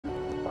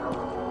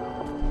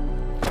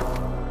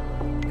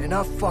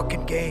Enough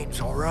fucking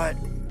games, all right?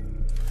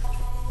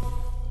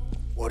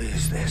 What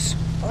is this?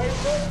 I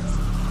looked,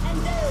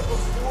 and there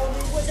before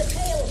me was a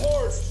pale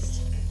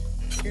horse.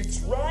 Its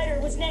rider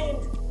was named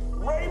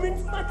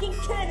Raymond fucking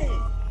Kenny.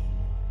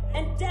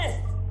 And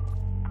death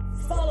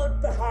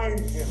followed behind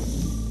him.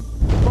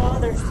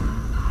 Fathers,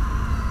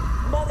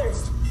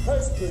 mothers,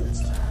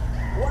 husbands,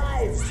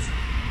 wives,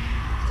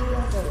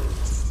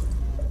 brothers.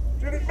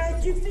 Did it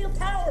make you feel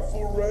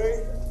powerful,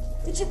 Ray?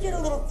 Did you get a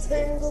little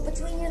tingle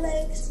between your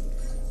legs?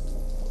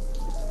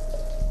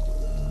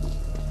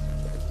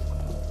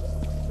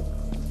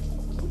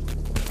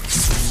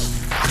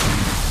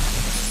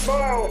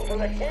 Smile for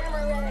the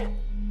camera, Ray.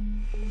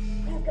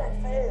 You've got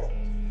fans.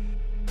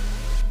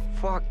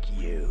 Fuck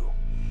you.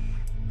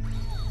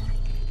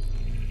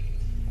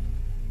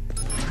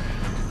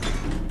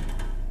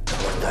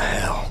 What the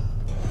hell?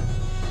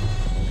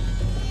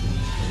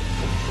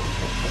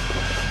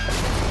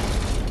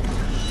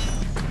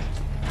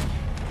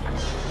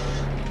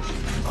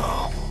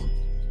 Oh,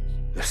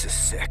 this is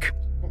sick.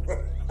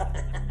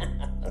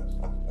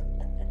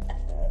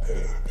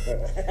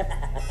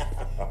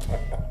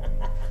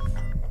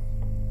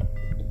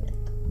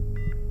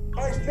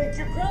 I think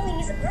you're growing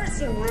as a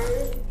person,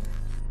 Ray.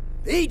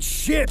 Eat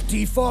shit,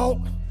 Defalt!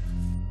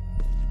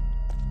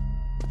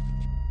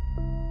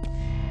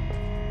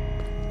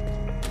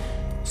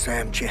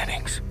 Sam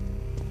Jennings.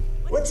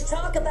 Let's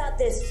talk about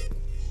this.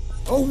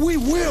 Oh, we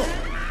will!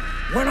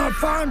 When I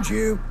find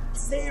you!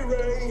 See,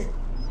 Ray,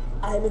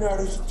 I'm an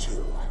artist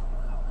too.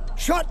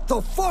 Shut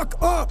the fuck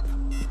up!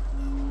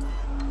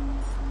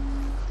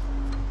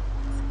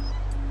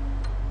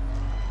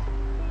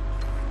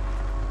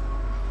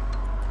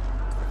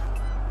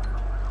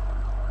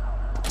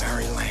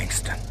 Mary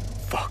Langston.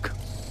 Fuck.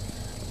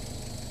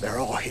 They're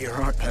all here,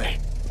 aren't they?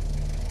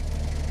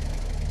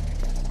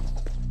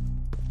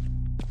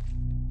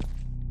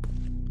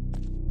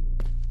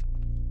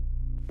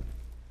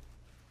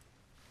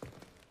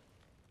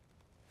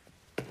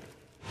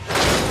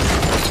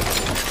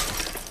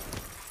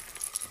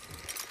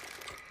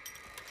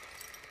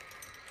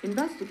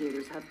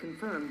 Investigators have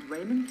confirmed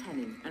Raymond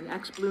Kenny, an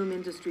ex-Bloom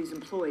Industries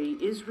employee,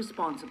 is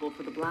responsible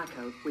for the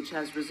blackout, which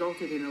has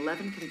resulted in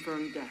 11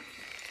 confirmed deaths.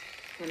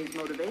 Kenny's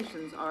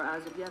motivations are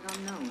as of yet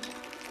unknown,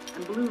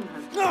 and Bloom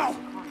has... No!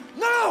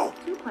 No!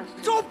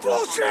 It's all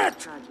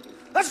bullshit!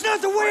 That's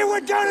not the way it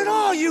went down at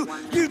all, you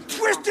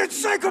twisted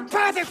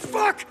psychopathic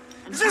fuck!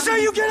 Is this how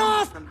you get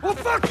off? Well,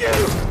 fuck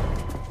you!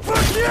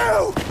 Fuck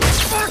you!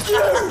 Fuck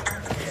you!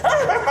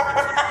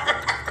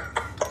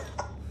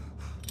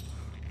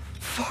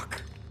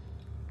 Fuck.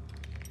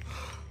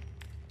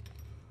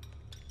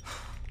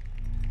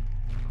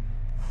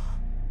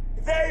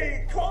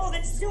 They called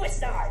it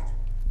suicide.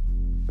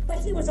 But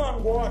he was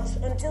on watch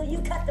until you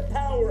cut the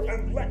power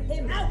and let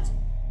him out.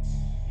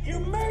 You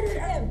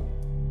murdered him.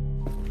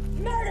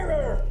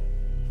 Murderer!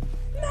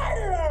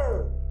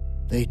 Murderer!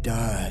 They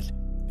died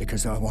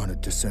because I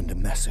wanted to send a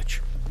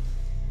message.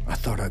 I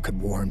thought I could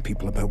warn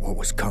people about what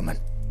was coming.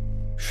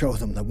 Show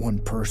them that one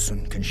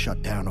person can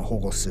shut down a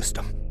whole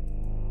system.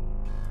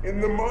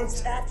 In the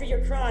months after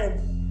your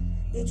crime,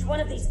 each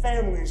one of these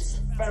families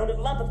found a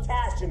lump of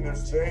cash in their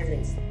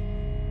savings.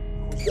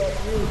 Was that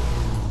you?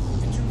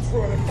 Did you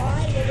try to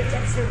buy the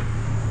redemption?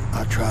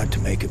 I tried to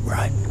make it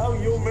right. Oh,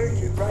 you'll make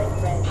it right,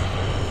 Ray.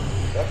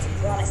 That's a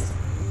promise.